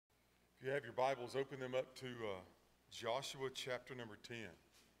If you have your Bibles, open them up to Joshua chapter number 10.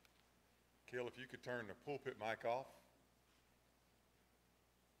 Kel, if you could turn the pulpit mic off.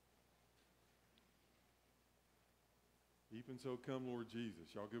 Even so, come, Lord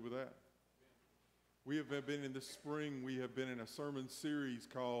Jesus. Y'all good with that? We have been in this spring, we have been in a sermon series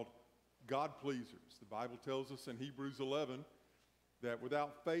called God Pleasers. The Bible tells us in Hebrews 11 that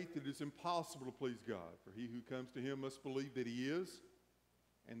without faith it is impossible to please God. For he who comes to him must believe that he is,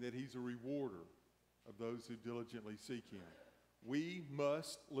 and that he's a rewarder of those who diligently seek him. We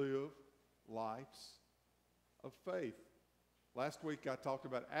must live lives of faith. Last week I talked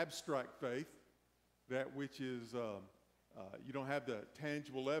about abstract faith, that which is, you don't have the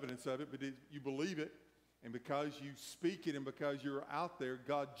tangible evidence of it, but you believe it, and because you speak it and because you're out there,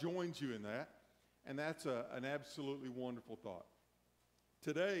 God joins you in that, and that's an absolutely wonderful thought.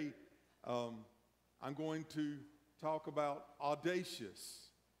 Today, I'm going to talk about audacious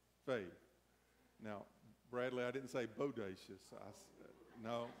faith. Now, Bradley, I didn't say bodacious.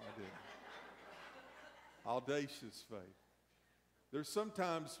 No, I didn't. Audacious faith. There's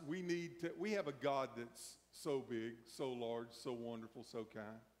sometimes we have a God that's so big, so large, so wonderful, so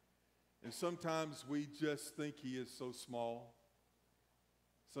kind. And sometimes we just think he is so small.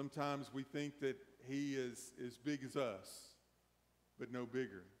 Sometimes we think that he is as big as us, but no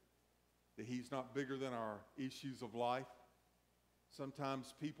bigger. That he's not bigger than our issues of life.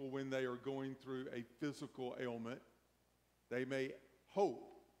 Sometimes people, when they are going through a physical ailment, they may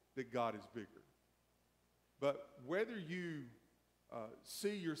hope that God is bigger. But whether you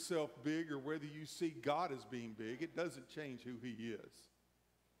see yourself big or whether you see God as being big, it doesn't change who he is.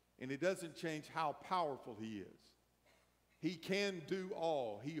 And it doesn't change how powerful he is. He can do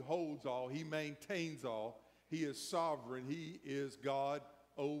all. He holds all. He maintains all. He is sovereign. He is God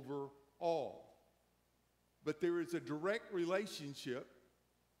over all. But there is a direct relationship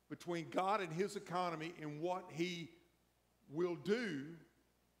between God and his economy and what he will do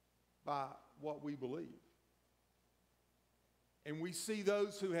by what we believe. And we see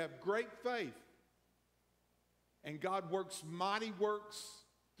those who have great faith, and God works mighty works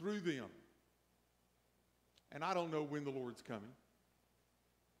through them. And I don't know when the Lord's coming,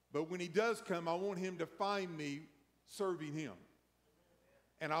 but when he does come, I want him to find me serving him.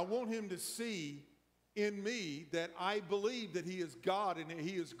 And I want him to see in me that I believe that he is God and that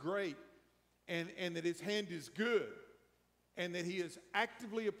he is great, and that his hand is good, and that he is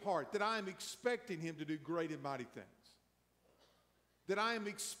actively a part, that I am expecting him to do great and mighty things. That I am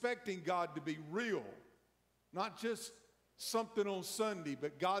expecting God to be real, not just something on Sunday,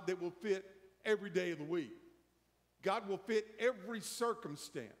 but God that will fit every day of the week. God will fit every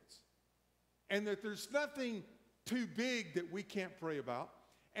circumstance. And that there's nothing too big that we can't pray about.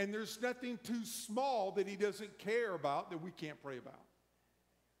 And there's nothing too small that he doesn't care about that we can't pray about.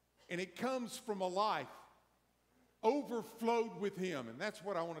 And it comes from a life overflowed with him. And that's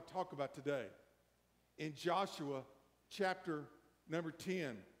what I want to talk about today. In Joshua chapter number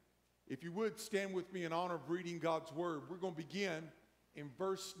 10. If you would stand with me in honor of reading God's word. We're going to begin in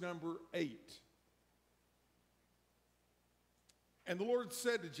verse number 8. And the Lord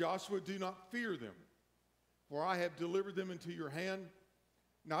said to Joshua, "Do not fear them, for I have delivered them into your hand.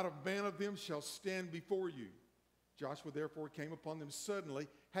 Not a man of them shall stand before you." Joshua therefore came upon them suddenly,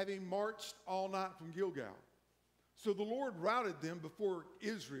 having marched all night from Gilgal. So the Lord routed them before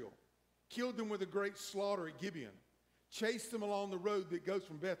Israel, killed them with a great slaughter at Gibeon, chased them along the road that goes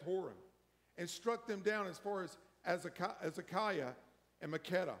from Beth Horon, and struck them down as far as Azekah and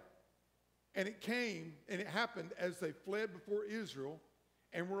Makkedah. And it happened as they fled before Israel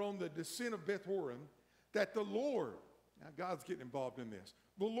and were on the descent of Beth Horon, that the Lord, now God's getting involved in this,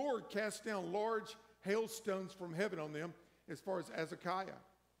 the Lord cast down large hailstones from heaven on them as far as Azekah,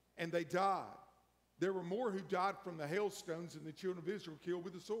 and they died. There were more who died from the hailstones than the children of Israel killed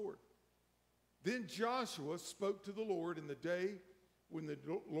with the sword. Then Joshua spoke to the Lord in the day when the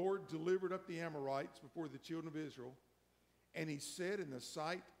Lord delivered up the Amorites before the children of Israel. And he said in the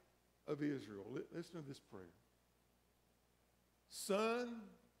sight of Israel, listen to this prayer. "Sun,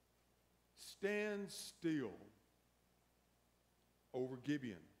 stand still over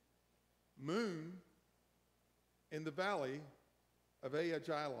Gibeon. Moon, in the valley of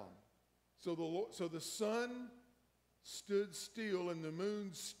Aijalon." So the sun stood still and the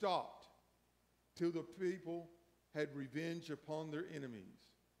moon stopped till the people had revenge upon their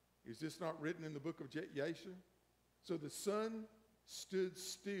enemies. Is this not written in the book of Yasher? So the sun stood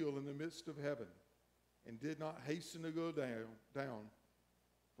still in the midst of heaven and did not hasten to go down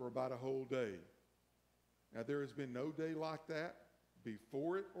for about a whole day. Now there has been no day like that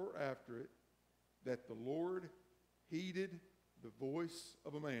before it or after it, that the Lord heeded the voice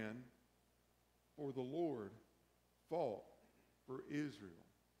of a man For the Lord fought for Israel,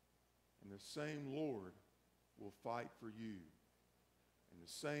 and the same Lord will fight for you. And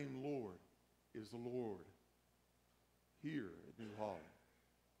the same Lord is the Lord here at New Holland.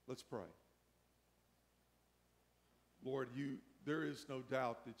 Let's pray. Lord, there is no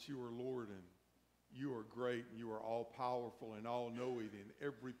doubt that you are Lord, and you are great, and you are all-powerful and all-knowing in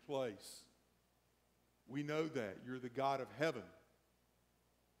every place. We know that. You're the God of heaven.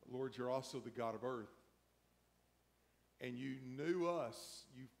 But Lord, you're also the God of earth. And you knew us.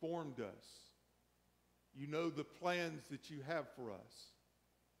 You formed us. You know the plans that you have for us.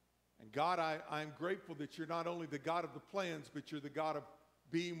 And God, I'm grateful that you're not only the God of the plans, but you're the God of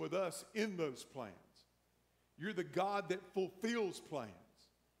being with us in those plans. You're the God that fulfills plans.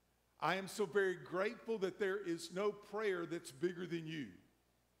 I am so very grateful that there is no prayer that's bigger than you.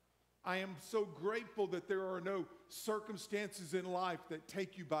 I am so grateful that there are no circumstances in life that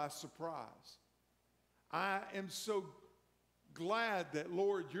take you by surprise. I am so glad that,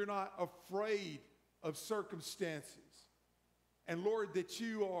 Lord, you're not afraid of circumstances. And Lord, that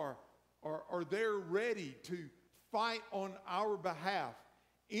you are there ready to fight on our behalf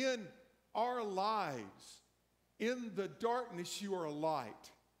in our lives. In the darkness, you are a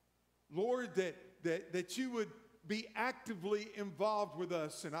light. Lord, that you would be actively involved with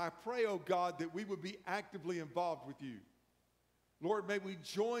us. And I pray, oh God, that we would be actively involved with you. Lord, may we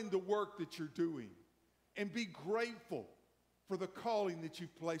join the work that you're doing and be grateful for the calling that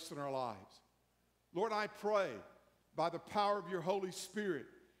you've placed in our lives. Lord, I pray by the power of your Holy Spirit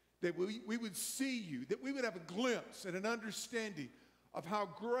that we would see you, that we would have a glimpse and an understanding of how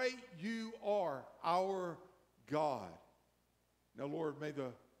great you are, our God. Now, Lord, may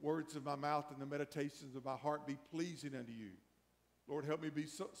the words of my mouth and the meditations of my heart be pleasing unto you. Lord, help me be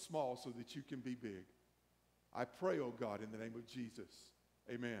so small so that you can be big. I pray, oh God, in the name of Jesus.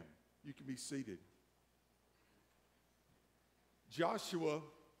 Amen. You can be seated. Joshua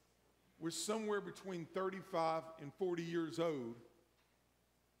was somewhere between 35 and 40 years old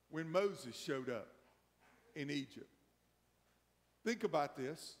when Moses showed up in Egypt. Think about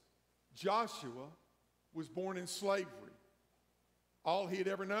this. Joshua was born in slavery. All he had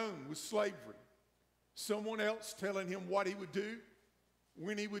ever known was slavery. Someone else telling him what he would do,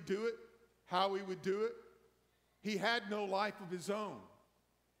 when he would do it, how he would do it. He had no life of his own.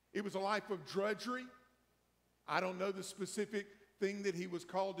 It was a life of drudgery. I don't know the specific thing that he was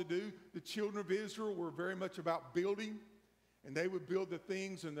called to do. The children of Israel were very much about building, and they would build the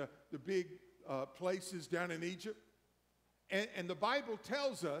things and the big places down in Egypt. And the Bible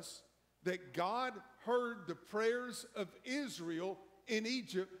tells us that God heard the prayers of Israel in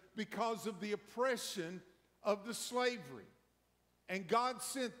Egypt because of the oppression of the slavery. And God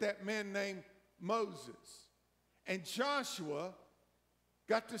sent that man named Moses. And Joshua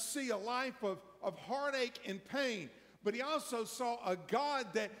got to see a life of heartache and pain. But he also saw a God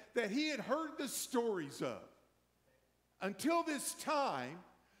that he had heard the stories of. Until this time,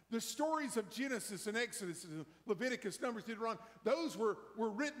 the stories of Genesis and Exodus and Leviticus, Numbers, Deuteronomy, those were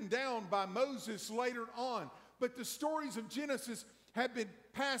written down by Moses later on. But the stories of Genesis had been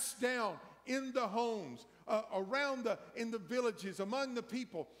passed down in the homes, in the villages, among the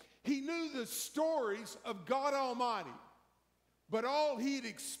people. He knew the stories of God Almighty, but all he had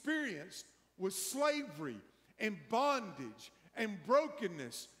experienced was slavery and bondage and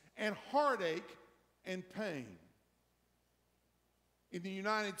brokenness and heartache and pain. In the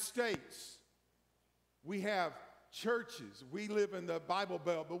United States, we have churches. We live in the Bible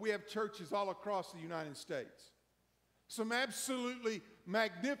Belt, but we have churches all across the United States. Some absolutely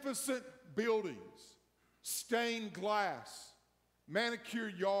magnificent buildings, stained glass,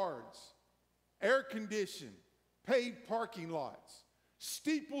 manicured yards, air conditioned, paved parking lots,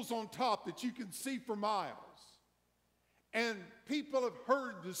 steeples on top that you can see for miles. And people have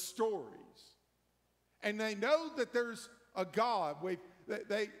heard the stories. And they know that there's a God.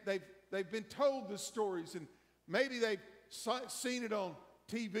 They've been told the stories, and maybe they've seen it on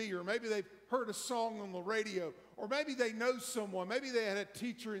TV, or maybe they've heard a song on the radio, or maybe they know someone. Maybe they had a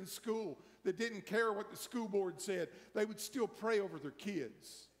teacher in school that didn't care what the school board said. They would still pray over their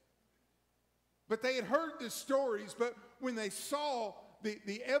kids. But they had heard the stories, but when they saw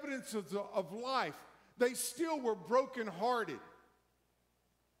the evidence of life, they still were brokenhearted,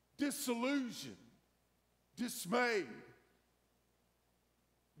 disillusioned, dismayed,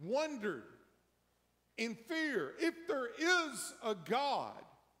 wondered, in fear. If there is a God,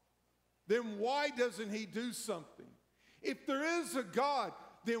 then why doesn't he do something? If there is a God,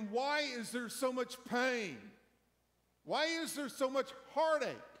 then why is there so much pain? Why is there so much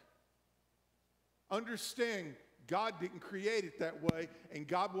heartache? Understand, God didn't create it that way, and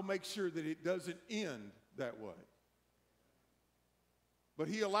God will make sure that it doesn't end that way. But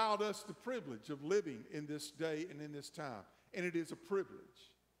he allowed us the privilege of living in this day and in this time. And it is a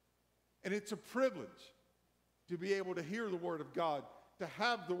privilege. And it's a privilege to be able to hear the Word of God, to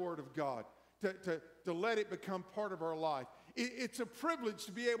have the Word of God, to let it become part of our life. It's a privilege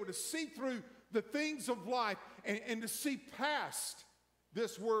to be able to see through the things of life and to see past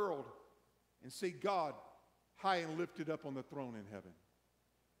this world and see God high and lifted up on the throne in heaven.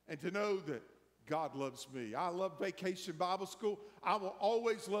 And to know that God loves me. I love Vacation Bible School. I will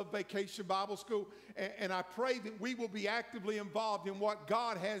always love Vacation Bible School. And I pray that we will be actively involved in what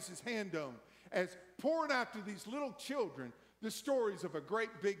God has his hand on, as pouring out to these little children the stories of a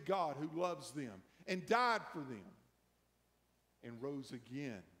great big God who loves them and died for them and rose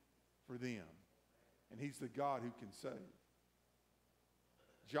again for them. And he's the God who can save.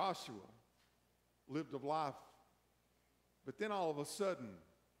 Joshua lived a life, but then all of a sudden,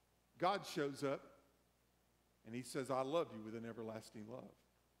 God shows up and he says, I love you with an everlasting love.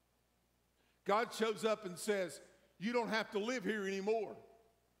 God shows up and says, you don't have to live here anymore.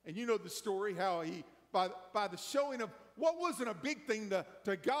 And you know the story, how he, by the showing of what wasn't a big thing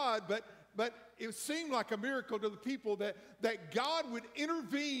to God, but it seemed like a miracle to the people that God would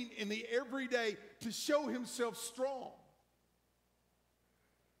intervene in the everyday to show himself strong.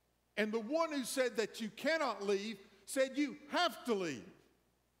 And the one who said that you cannot leave said you have to leave.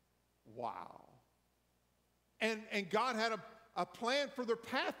 Wow. And God had a plan for their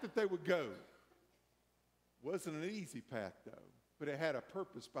path that they would go. Wasn't an easy path, though, but it had a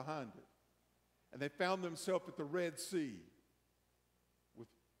purpose behind it. And they found themselves at the Red Sea with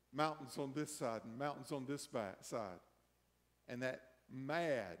mountains on this side and mountains on this side. And that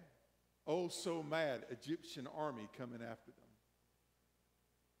mad, oh so mad Egyptian army coming after them.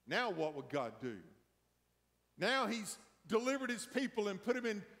 Now what would God do? Now he's delivered his people and put them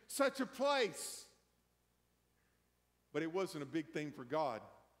in such a place. But it wasn't a big thing for God.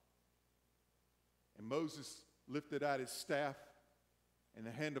 And Moses lifted out his staff, and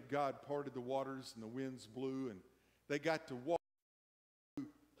the hand of God parted the waters, and the winds blew, and they got to walk through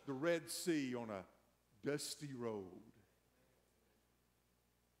the Red Sea on a dusty road.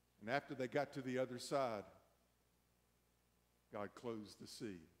 And after they got to the other side, God closed the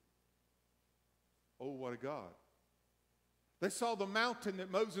sea. Oh, what a God. They saw the mountain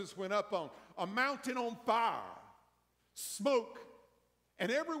that Moses went up on, a mountain on fire, smoke,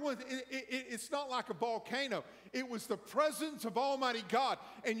 and everyone, it's not like a volcano. It was the presence of Almighty God,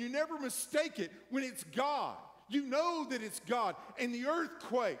 and you never mistake it when it's God. You know that it's God, and the earth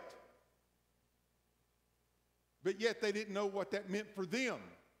quaked. But yet they didn't know what that meant for them.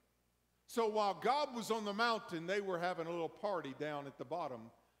 So while God was on the mountain, they were having a little party down at the bottom.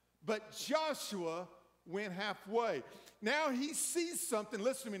 But Joshua went halfway. Now he sees something.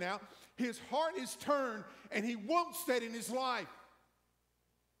 Listen to me now. His heart is turned, and he wants that in his life.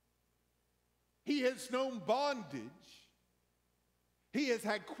 He has known bondage. He has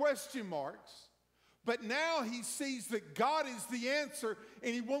had question marks. But now he sees that God is the answer,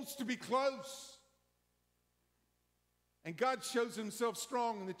 and he wants to be close. And God shows himself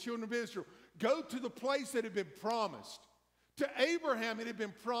strong in the children of Israel. Go to the place that had been promised. To Abraham it had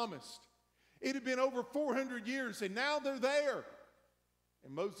been promised. It had been over 400 years, and now they're there.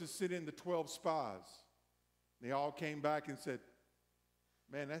 And Moses sent in the 12 spies. They all came back and said,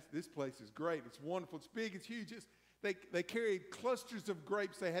 man, this place is great. It's wonderful. It's big. It's huge. They carried clusters of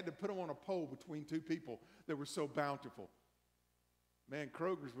grapes. They had to put them on a pole between two people that were so bountiful. Man,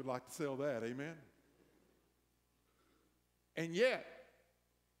 Kroger's would like to sell that. Amen? And yet,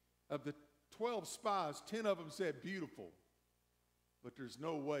 of the 12 spies, 10 of them said beautiful, but there's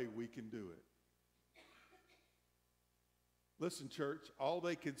no way we can do it. Listen, church, all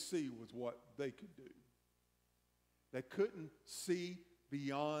they could see was what they could do. They couldn't see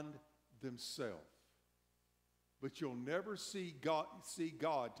beyond themselves. But you'll never see God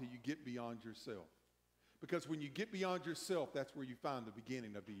till you get beyond yourself. Because when you get beyond yourself, that's where you find the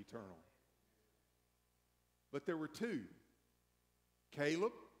beginning of the eternal. But there were two.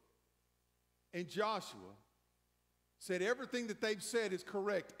 Caleb and Joshua said everything that they've said is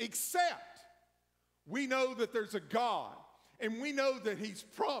correct, except we know that there's a God, and we know that he's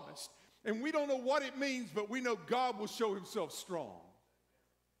promised, and we don't know what it means, but we know God will show himself strong.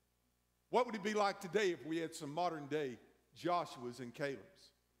 What would it be like today if we had some modern day Joshuas and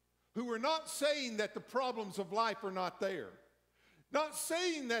Calebs who are not saying that the problems of life are not there, not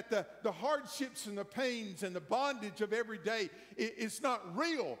saying that the hardships and the pains and the bondage of every day is not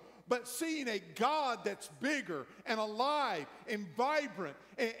real, but seeing a God that's bigger and alive and vibrant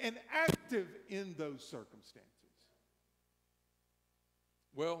and active in those circumstances.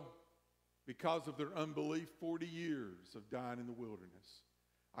 Well, because of their unbelief, 40 years of dying in the wilderness.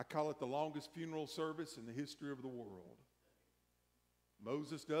 I call it the longest funeral service in the history of the world.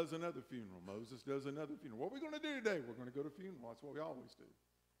 Moses does another funeral. Moses does another funeral. What are we going to do today? We're going to go to funeral. That's what we always do.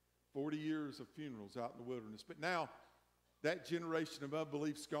 40 years of funerals out in the wilderness. But now, that generation of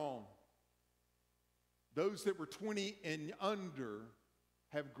unbelief's gone. Those that were 20 and under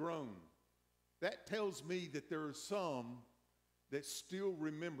have grown. That tells me that there are some that still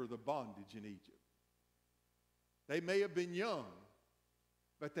remember the bondage in Egypt. They may have been young,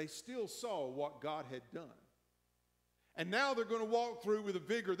 but they still saw what God had done. And now they're going to walk through with a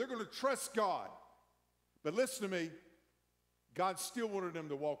vigor. They're going to trust God. But listen to me, God still wanted them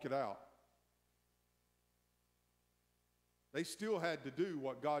to walk it out. They still had to do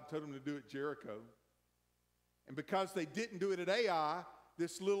what God told them to do at Jericho. And because they didn't do it at Ai,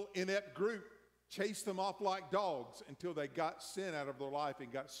 this little inept group chased them off like dogs until they got sin out of their life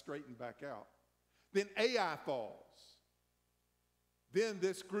and got straightened back out. Then Ai falls. Then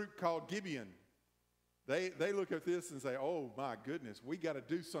this group called Gibeon, they look at this and say, oh my goodness, we got to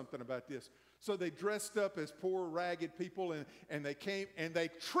do something about this. So they dressed up as poor, ragged people, and they came and they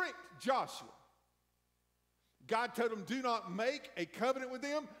tricked Joshua. God told him, do not make a covenant with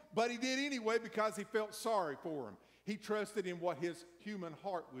them, but he did anyway because he felt sorry for him. He trusted in what his human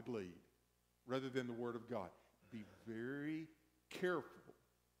heart would lead rather than the word of God. Be very careful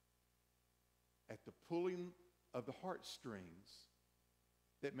at the pulling of the heartstrings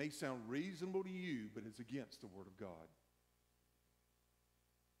that may sound reasonable to you, but is against the word of God.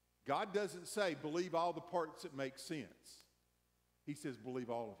 God doesn't say, believe all the parts that make sense. He says,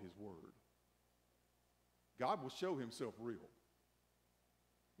 believe all of his word. God will show himself real.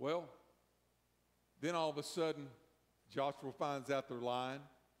 Well, then all of a sudden, Joshua finds out they're lying.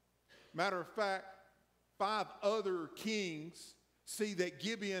 Matter of fact, 5 other kings see that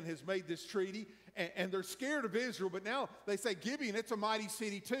Gibeon has made this treaty, and they're scared of Israel, but now they say, Gibeon, it's a mighty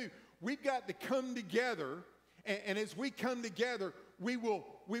city too. We've got to come together, and as we come together, we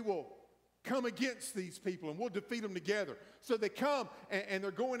will come against these people, and we'll defeat them together. So they come, and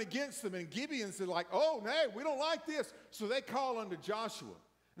they're going against them, and Gibeon's like, oh, no, we don't like this. So they call unto Joshua,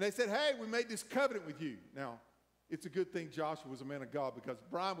 and they said, hey, we made this covenant with you. Now, it's a good thing Joshua was a man of God, because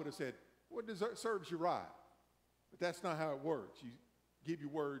Brian would have said, what serves you right? But that's not how it works. You give your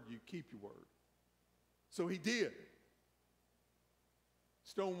word, you keep your word. So he did.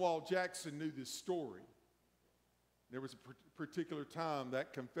 Stonewall Jackson knew this story. There was a particular time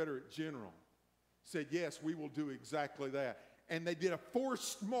that Confederate general said, yes, we will do exactly that. And they did a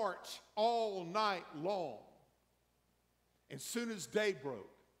forced march all night long. As soon as day broke,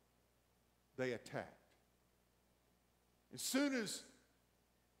 they attacked. As soon as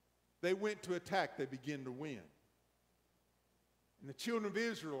they went to attack, they began to win. And the children of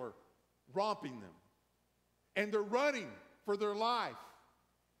Israel are romping them. And they're running for their life.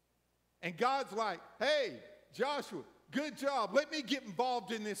 And God's like, hey, Joshua, good job. Let me get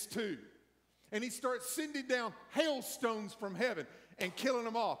involved in this too. And he starts sending down hailstones from heaven and killing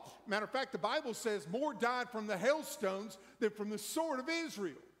them off. Matter of fact, the Bible says more died from the hailstones than from the sword of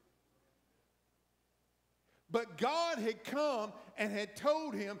Israel. But God had come and had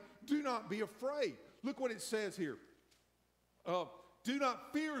told him, do not be afraid. Look what it says here. Do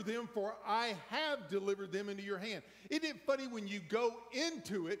not fear them, for I have delivered them into your hand. Isn't it funny when you go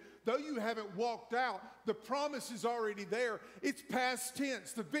into it, though you haven't walked out, the promise is already there. It's past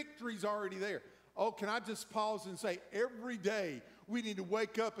tense. The victory's already there. Oh, can I just pause and say, every day we need to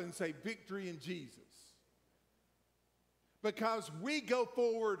wake up and say victory in Jesus. Because we go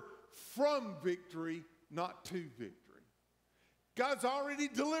forward from victory, not to victory. God's already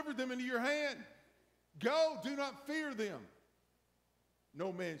delivered them into your hand. Go, do not fear them.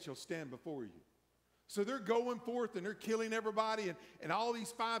 No man shall stand before you. So they're going forth and they're killing everybody, and all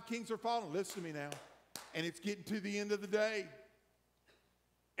these 5 kings are falling. Listen to me now. And it's getting to the end of the day.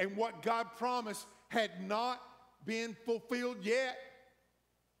 And what God promised had not been fulfilled yet.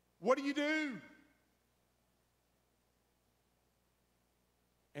 What do?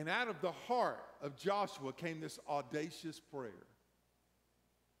 And out of the heart of Joshua came this audacious prayer.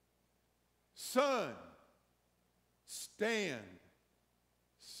 Sun, stand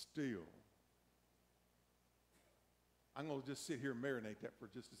still. I'm going to just sit here and marinate that for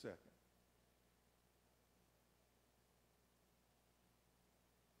just a second.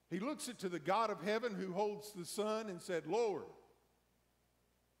 He looks to the God of heaven who holds the sun and said, Lord,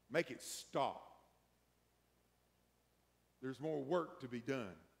 make it stop. There's more work to be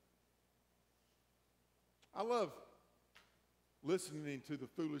done. I love listening to the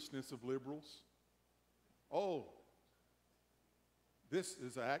foolishness of liberals. Oh, This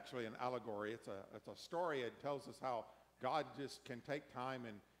is actually an allegory. It's a story. It tells us how God just can take time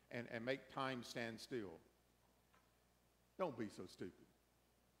and make time stand still. Don't be so stupid.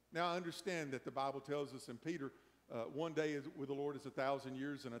 Now, I understand that the Bible tells us in Peter, one day with the Lord is 1,000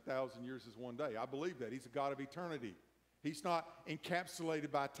 years, and 1,000 years is one day. I believe that. He's a God of eternity. He's not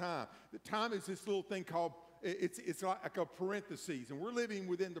encapsulated by time. The time is this little thing called, it's like a parenthesis, and we're living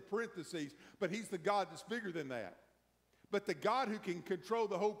within the parentheses, but he's the God that's bigger than that. But the God who can control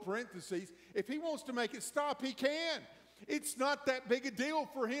the whole parentheses, if he wants to make it stop, he can. It's not that big a deal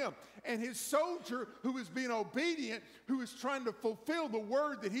for him. And his soldier who is being obedient, who is trying to fulfill the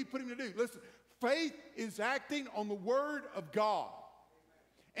word that he put him to do. Listen, faith is acting on the word of God.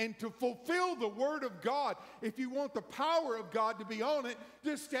 And to fulfill the word of God, if you want the power of God to be on it,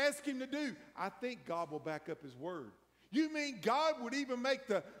 just ask him to do. I think God will back up his word. You mean God would even make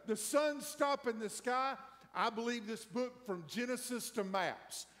the sun stop in the sky? I believe this book from Genesis to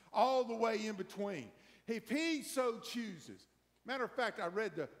maps, all the way in between. If he so chooses. Matter of fact, I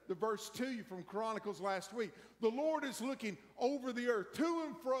read the verse to you from Chronicles last week. The Lord is looking over the earth, to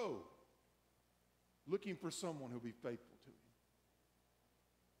and fro, looking for someone who'll be faithful to him.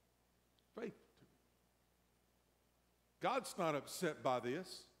 Faithful to him. God's not upset by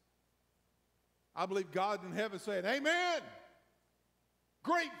this. I believe God in heaven saying, amen.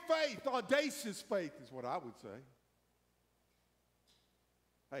 Great faith, audacious faith is what I would say.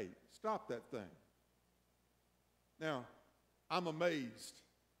 Hey, stop that thing. Now, I'm amazed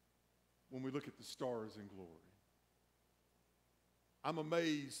when we look at the stars in glory. I'm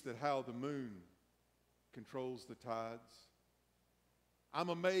amazed at how the moon controls the tides. I'm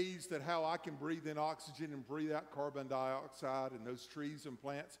amazed at how I can breathe in oxygen and breathe out carbon dioxide, and those trees and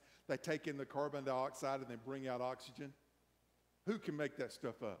plants, they take in the carbon dioxide and they bring out oxygen. Who can make that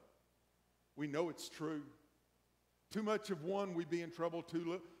stuff up? We know it's true. Too much of one, we'd be in trouble.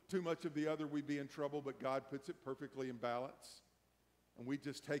 Too much of the other, we'd be in trouble, but God puts it perfectly in balance. And we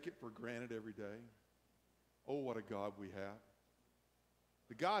just take it for granted every day. Oh, what a God we have.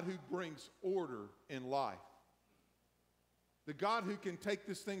 The God who brings order in life. The God who can take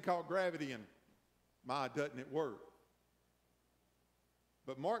this thing called gravity and, my, doesn't it work?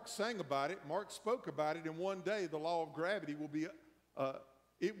 But Mark sang about it. Mark spoke about it. And one day the law of gravity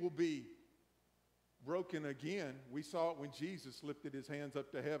will be broken again. We saw it when Jesus lifted his hands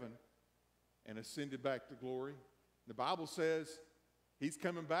up to heaven and ascended back to glory. The Bible says he's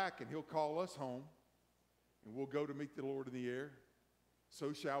coming back and he'll call us home and we'll go to meet the Lord in the air.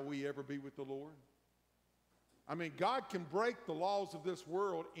 So shall we ever be with the Lord. I mean, God can break the laws of this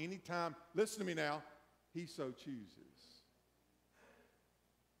world anytime. Listen to me now. He so chooses.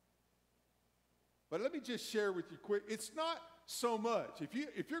 But let me just share with you quick. It's not so much.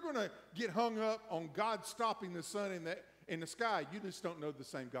 If you're going to get hung up on God stopping the sun in the sky, you just don't know the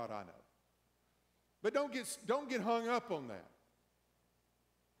same God I know. But don't get hung up on that.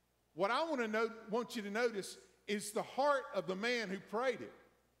 What I want you to notice is the heart of the man who prayed it.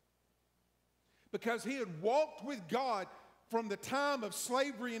 Because he had walked with God from the time of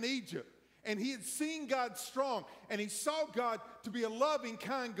slavery in Egypt. And he had seen God strong. And he saw God to be a loving,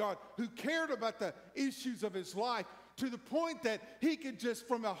 kind God who cared about the issues of his life to the point that he could just,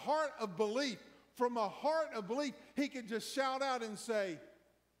 from a heart of belief, he could just shout out and say,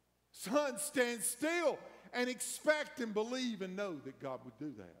 "Sun, stand still," and expect and believe and know that God would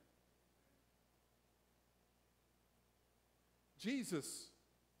do that. Jesus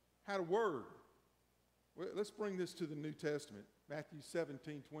had a word. Well, let's bring this to the New Testament, Matthew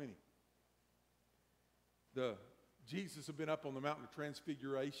 17:20. Jesus had been up on the mountain of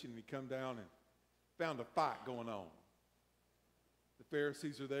transfiguration, and he come down and found a fight going on. The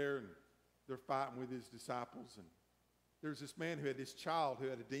Pharisees are there, and they're fighting with his disciples. And there's this man who had this child who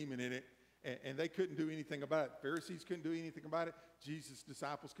had a demon in it, and they couldn't do anything about it. The Pharisees couldn't do anything about it. Jesus'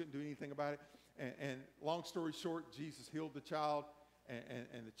 disciples couldn't do anything about it. And long story short, Jesus healed the child,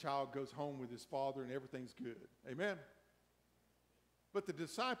 and the child goes home with his father, and everything's good. Amen? But the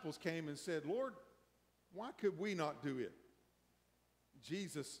disciples came and said, "Lord, why could we not do it?"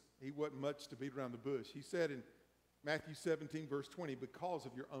 Jesus, he wasn't much to beat around the bush. He said in Matthew 17, verse 20, because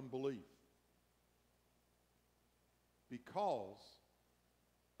of your unbelief. Because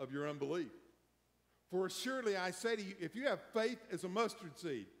of your unbelief. For surely I say to you, if you have faith as a mustard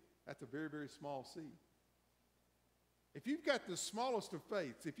seed, that's a very, very small seed. If you've got the smallest of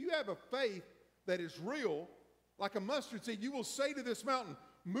faiths, if you have a faith that is real, like a mustard seed, you will say to this mountain,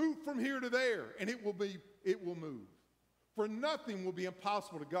 "Move from here to there," and it will move. For nothing will be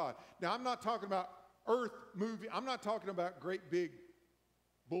impossible to God. Now, I'm not talking about earth moving. I'm not talking about great big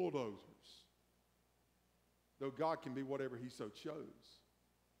bulldozers. though God can be whatever he so chose.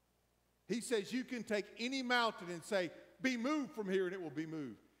 He says you can take any mountain and say, be moved from here, and it will be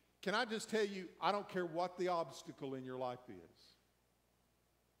moved. Can I just tell you, I don't care what the obstacle in your life is.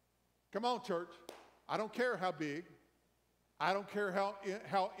 Come on, church. I don't care how big. I don't care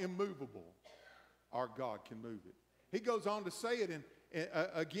how immovable our God can move it. He goes on to say it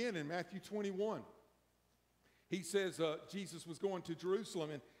again in Matthew 21. He says Jesus was going to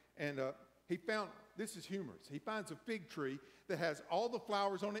Jerusalem, and he found, this is humorous, he finds a fig tree that has all the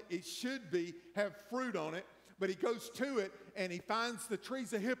flowers on it. It should have fruit on it, but he goes to it and he finds the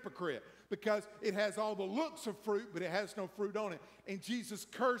tree's a hypocrite because it has all the looks of fruit, but it has no fruit on it. And Jesus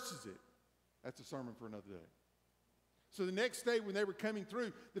curses it. That's a sermon for another day. So the next day when they were coming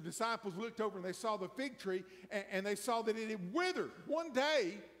through, the disciples looked over and they saw the fig tree, and they saw that it had withered. One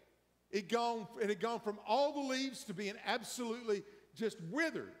day, it had gone from all the leaves to being absolutely just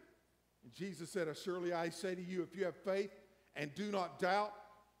withered. And Jesus said, surely I say to you, if you have faith and do not doubt,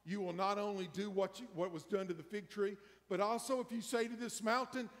 you will not only do what was done to the fig tree, but also if you say to this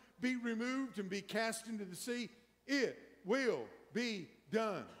mountain, be removed and be cast into the sea, it will be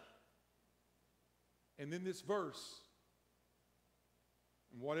done. And then this verse,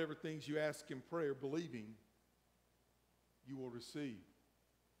 and whatever things you ask in prayer, believing, you will receive.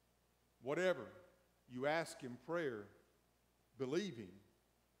 Whatever you ask in prayer, believing,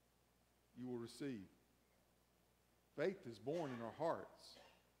 you will receive. Faith is born in our hearts.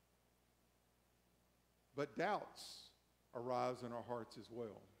 But doubts arise in our hearts as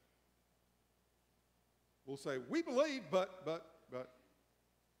well. We'll say, we believe, but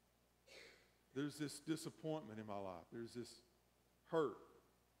there's this disappointment in my life. There's this hurt.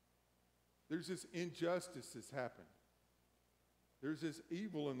 There's this injustice that's happened. There's this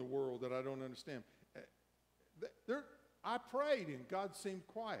evil in the world that I don't understand. I prayed and God seemed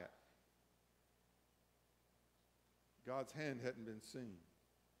quiet. God's hand hadn't been seen.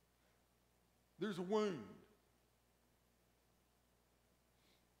 There's a wound.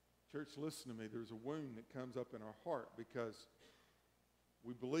 Church, listen to me. There's a wound that comes up in our heart because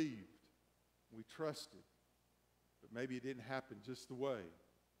we believed, we trusted, but maybe it didn't happen just the way.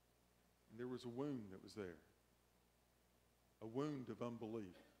 And there was a wound that was there. A wound of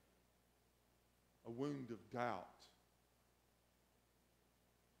unbelief. A wound of doubt.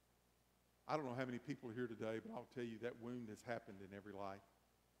 I don't know how many people are here today, but I'll tell you that wound has happened in every life.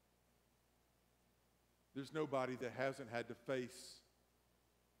 There's nobody that hasn't had to face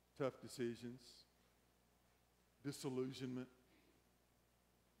tough decisions, disillusionment,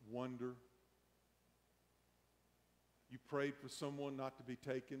 wonder. You prayed for someone not to be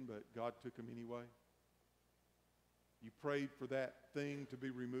taken, but God took them anyway. You prayed for that thing to be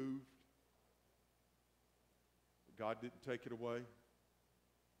removed, but God didn't take it away.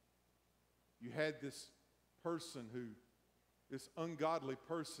 You had this person this ungodly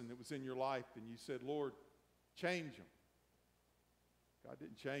person that was in your life, and you said, Lord, change him. God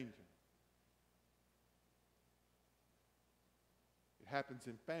didn't change him. It happens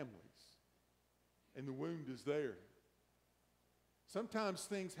in families, and the wound is there. Sometimes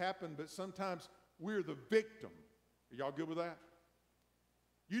things happen, but sometimes we're the victim. Are y'all good with that?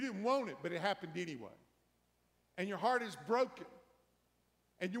 You didn't want it, but it happened anyway. And your heart is broken.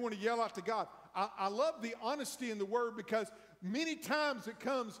 And you want to yell out to God. I love the honesty in the word because many times it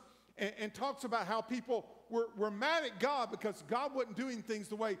comes and talks about how people were mad at God because God wasn't doing things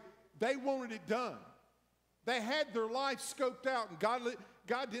the way they wanted it done. They had their life scoped out, and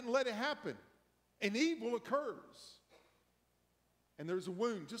God didn't let it happen. And evil occurs. And there's a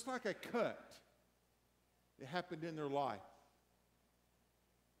wound, just like a cut that happened in their life.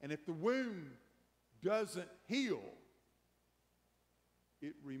 And if the wound doesn't heal,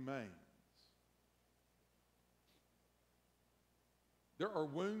 it remains. There are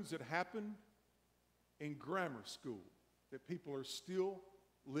wounds that happen in grammar school that people are still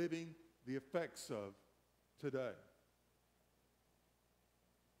living the effects of today.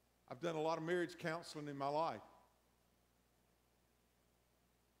 I've done a lot of marriage counseling in my life.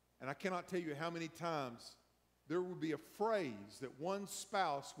 And I cannot tell you how many times there would be a phrase that one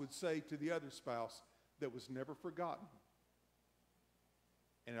spouse would say to the other spouse that was never forgotten.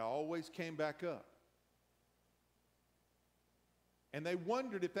 And it always came back up. And they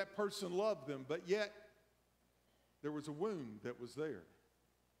wondered if that person loved them, but yet there was a wound that was there.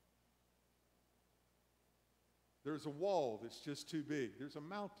 There's a wall that's just too big. There's a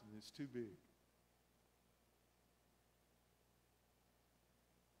mountain that's too big.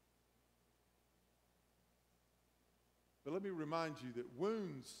 But let me remind you that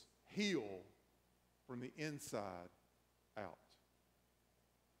wounds heal from the inside out.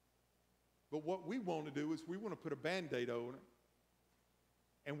 But what we want to do is we want to put a Band-Aid on it.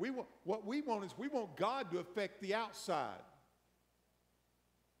 And what we want is we want God to affect the outside.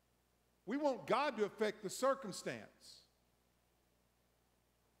 We want God to affect the circumstance.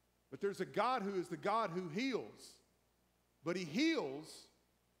 But there's a God who is the God who heals. But he heals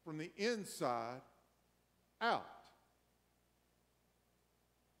from the inside out.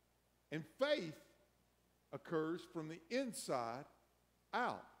 And faith occurs from the inside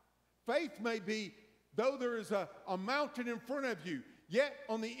out. Faith may be, though there is a mountain in front of you, yet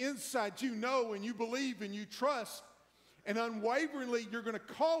on the inside you know and you believe and you trust, and unwaveringly you're going to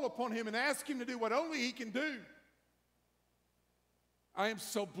call upon him and ask him to do what only he can do. I am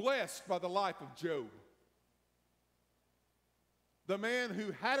so blessed by the life of Job. The man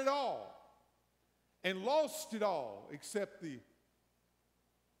who had it all and lost it all except I'm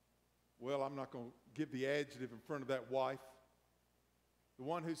not going to give the adjective in front of that wife. The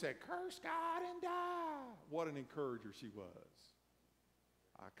one who said, curse God and die. What an encourager she was.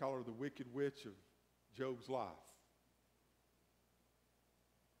 I call her the wicked witch of Job's life.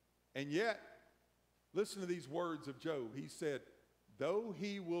 And yet, listen to these words of Job. He said, though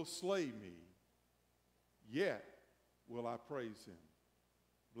he will slay me, yet will I praise him.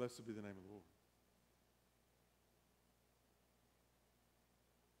 Blessed be the name of the Lord.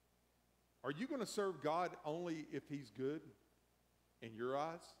 Are you going to serve God only if he's good in your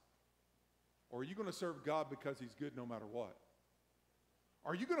eyes? Or are you going to serve God because he's good no matter what?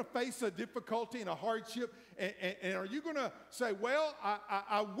 Are you going to face a difficulty and a hardship, and are you going to say, well,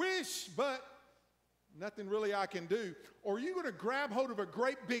 I wish, but nothing really I can do? Or are you going to grab hold of a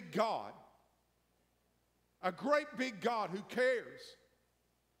great big God who cares,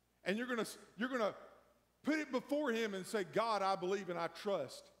 and you're going to put it before him and say, God, I believe and I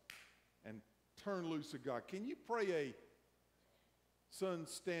trust, and turn loose of God? Can you pray a sun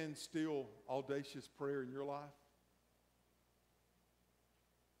stand still, audacious prayer in your life?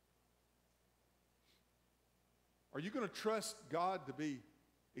 Are you going to trust God to be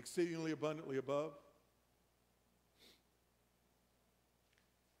exceedingly abundantly above?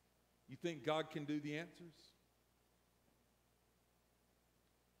 You think God can do the answers?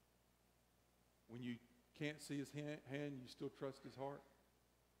 When you can't see his hand, you still trust his heart?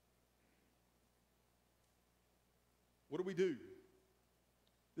 What do we do?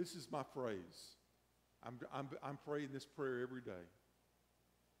 This is my phrase. I'm praying this prayer every day.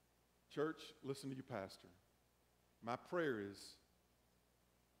 Church, listen to you, pastor. My prayer is,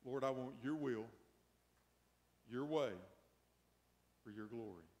 Lord, I want your will, your way, for your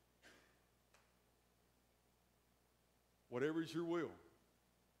glory. Whatever is your will.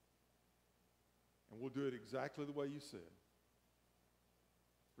 And we'll do it exactly the way you said,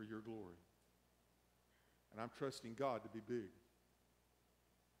 for your glory. And I'm trusting God to be big.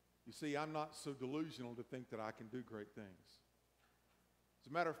 You see, I'm not so delusional to think that I can do great things. As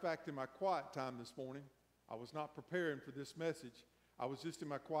a matter of fact, in my quiet time this morning, I was not preparing for this message. I was just in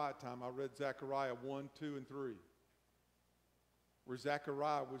my quiet time. I read Zechariah 1, 2, and 3, where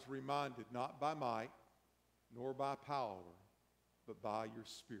Zechariah was reminded, not by might, nor by power, but by your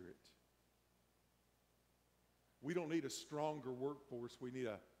Spirit. We don't need a stronger workforce. We need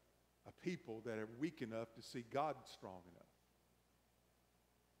a people that are weak enough to see God strong enough.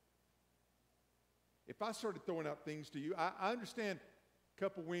 If I started throwing out things to you, I understand a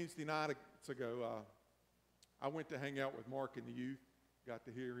couple Wednesday nights ago, I went to hang out with Mark and the youth, got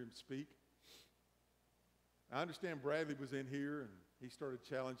to hear him speak. I understand Bradley was in here and he started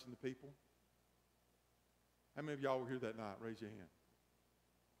challenging the people. How many of y'all were here that night? Raise your hand.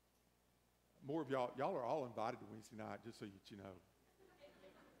 More of y'all are all invited to Wednesday night, just so you know.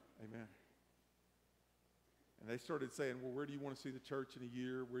 Amen. And they started saying, well, where do you want to see the church in a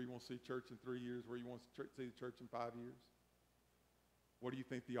year? Where do you want to see the church in 3 years? Where do you want to see the church in 5 years? What do you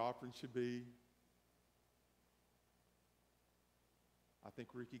think the offering should be? I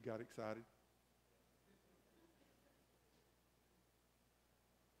think Ricky got excited.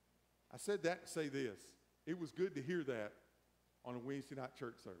 I said that to say this. It was good to hear that on a Wednesday night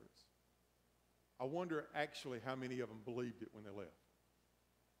church service. I wonder actually how many of them believed it when they left.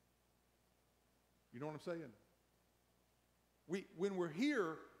 You know what I'm saying? When we're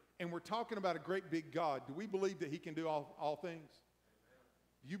here and we're talking about a great big God, do we believe that he can do all things?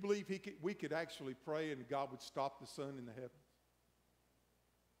 Do you believe we could actually pray and God would stop the sun in the heavens?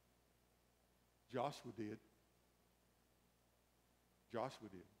 Joshua did. Joshua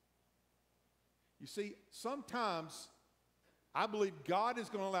did. You see, sometimes I believe God is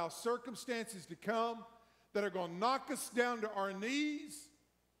going to allow circumstances to come that are going to knock us down to our knees,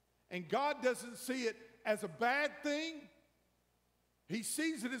 and God doesn't see it as a bad thing. He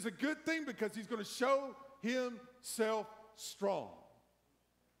sees it as a good thing because he's going to show himself strong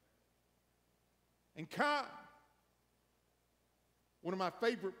and kind. One of my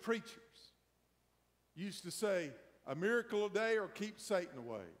favorite preachers used to say, a miracle a day or keep Satan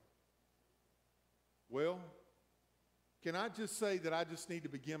away. Well, can I just say that I just need to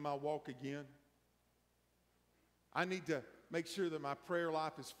begin my walk again? I need to make sure that my prayer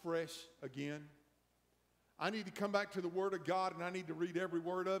life is fresh again. I need to come back to the Word of God, and I need to read every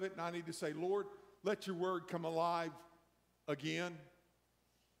word of it, and I need to say, Lord, let your Word come alive again.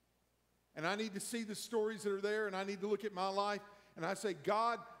 And I need to see the stories that are there, and I need to look at my life, and I say,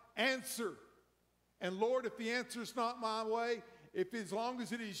 God, answer. And Lord, if the answer is not my way, if as long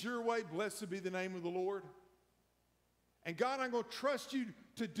as it is your way, blessed be the name of the Lord. And God, I'm going to trust you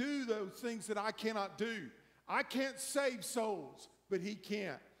to do those things that I cannot do. I can't save souls, but he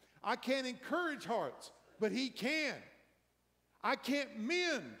can. I can't encourage hearts, but he can. I can't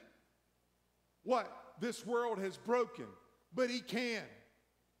mend what this world has broken, but he can.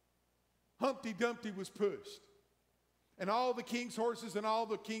 Humpty Dumpty was pushed, and all the king's horses and all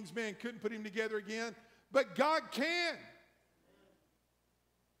the king's men couldn't put him together again, but God can.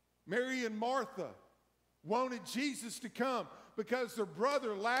 Mary and Martha wanted Jesus to come because their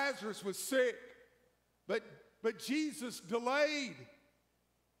brother Lazarus was sick, but Jesus delayed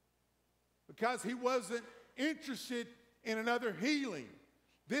because he wasn't interested in another healing.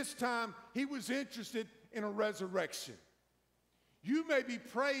 This time he was interested in a resurrection. You may be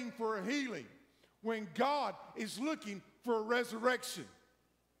praying for a healing when God is looking for a resurrection.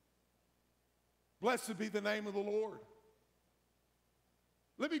 Blessed be the name of the Lord.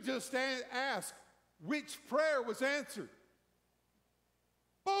 Let me just ask, which prayer was answered?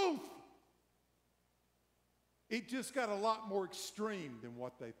 Both. It just got a lot more extreme than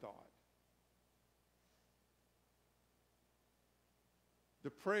what they thought. The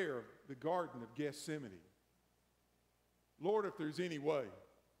prayer of the Garden of Gethsemane. Lord, if there's any way.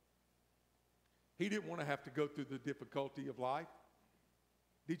 He didn't want to have to go through the difficulty of life.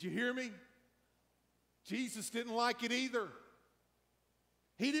 Did you hear me? Jesus didn't like it either.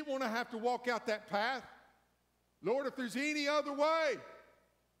 He didn't want to have to walk out that path. Lord, if there's any other way,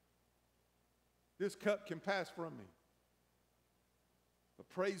 this cup can pass from me. But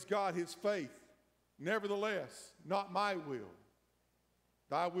praise God, his faith. Nevertheless, not my will.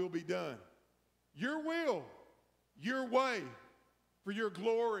 Thy will be done. Your will, your way, for your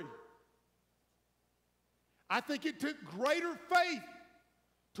glory. I think it took greater faith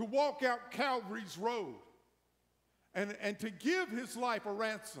to walk out Calvary's road and to give his life a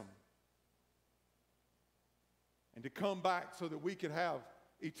ransom and to come back so that we could have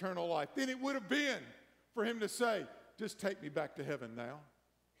eternal life than it would have been for him to say, just take me back to heaven now.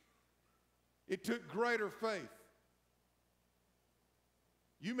 It took greater faith.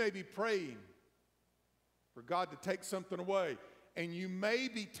 You may be praying for God to take something away, and you may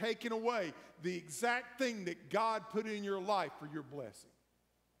be taking away the exact thing that God put in your life for your blessing.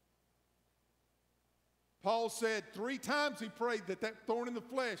 Paul said 3 times he prayed that that thorn in the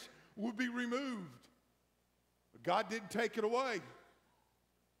flesh would be removed. But God didn't take it away.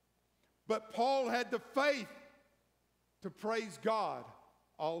 But Paul had the faith to praise God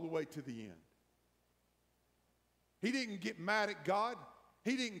all the way to the end. He didn't get mad at God.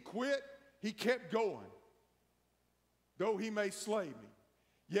 He didn't quit. He kept going. Though he may slay me,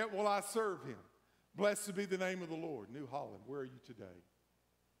 yet will I serve him. Blessed be the name of the Lord. New Holland, where are you today?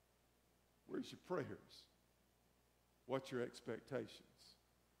 Where's your prayers? What's your expectations?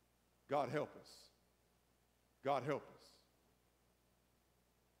 God help us. God help us.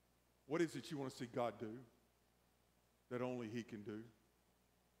 What is it you want to see God do that only he can do?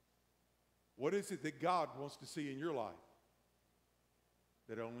 What is it that God wants to see in your life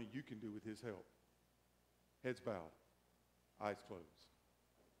that only you can do with his help? Heads bowed, eyes closed.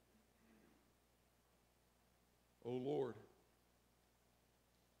 Oh Lord,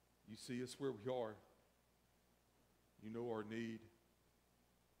 you see us where we are. You know our need.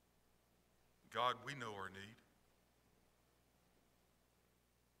 God, we know our need.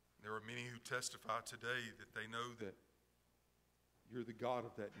 There are many who testify today that they know that you're the God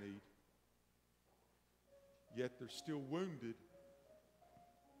of that need. Yet they're still wounded,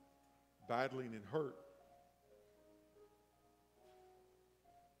 battling and hurt.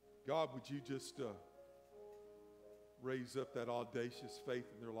 God, would you just raise up that audacious faith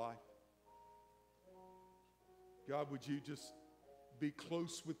in their life? God, would you just be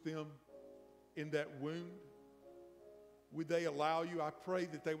close with them in that wound? Would they allow you? I pray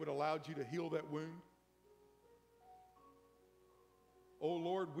that they would allow you to heal that wound. Oh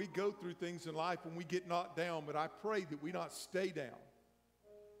Lord, we go through things in life when we get knocked down, but I pray that we not stay down.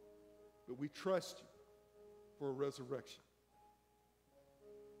 but we trust you for a resurrection.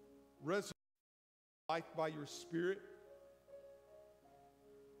 Resurrect life by your Spirit.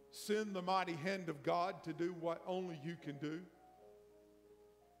 Send the mighty hand of God to do what only you can do.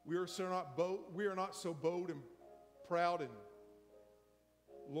 We are not so bold and proud and,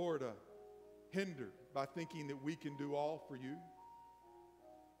 Lord, hindered by thinking that we can do all for you.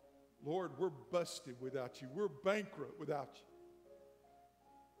 Lord, we're busted without you. We're bankrupt without you.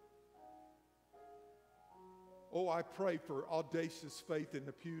 Oh, I pray for audacious faith in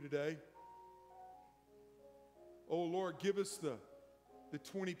the pew today. Oh, Lord, give us the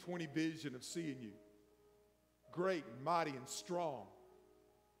 2020 vision of seeing you great and mighty and strong.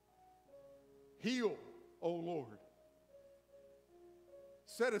 Heal, oh Lord.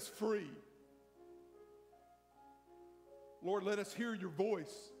 Set us free. Lord, let us hear your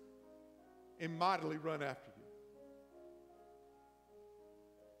voice and mightily run after you.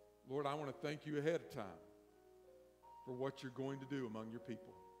 Lord, I want to thank you ahead of time for what you're going to do among your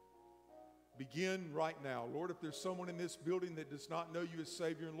people. Begin right now. Lord, if there's someone in this building that does not know you as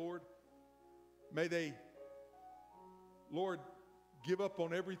Savior and Lord, may they, Lord, give up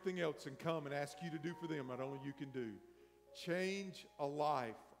on everything else and come and ask you to do for them what only you can do. Change a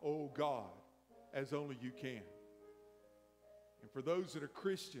life, oh God, as only you can. And for those that are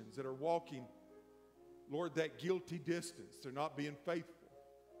Christians that are walking, Lord, that guilty distance, they're not being faithful,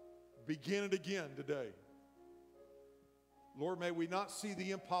 begin it again today. Lord, may we not see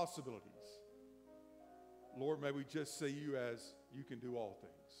the impossibilities. Lord, may we just see you as you can do all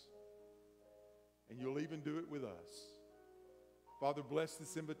things. And you'll even do it with us. Father, bless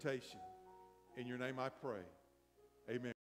this invitation. In your name I pray. Amen.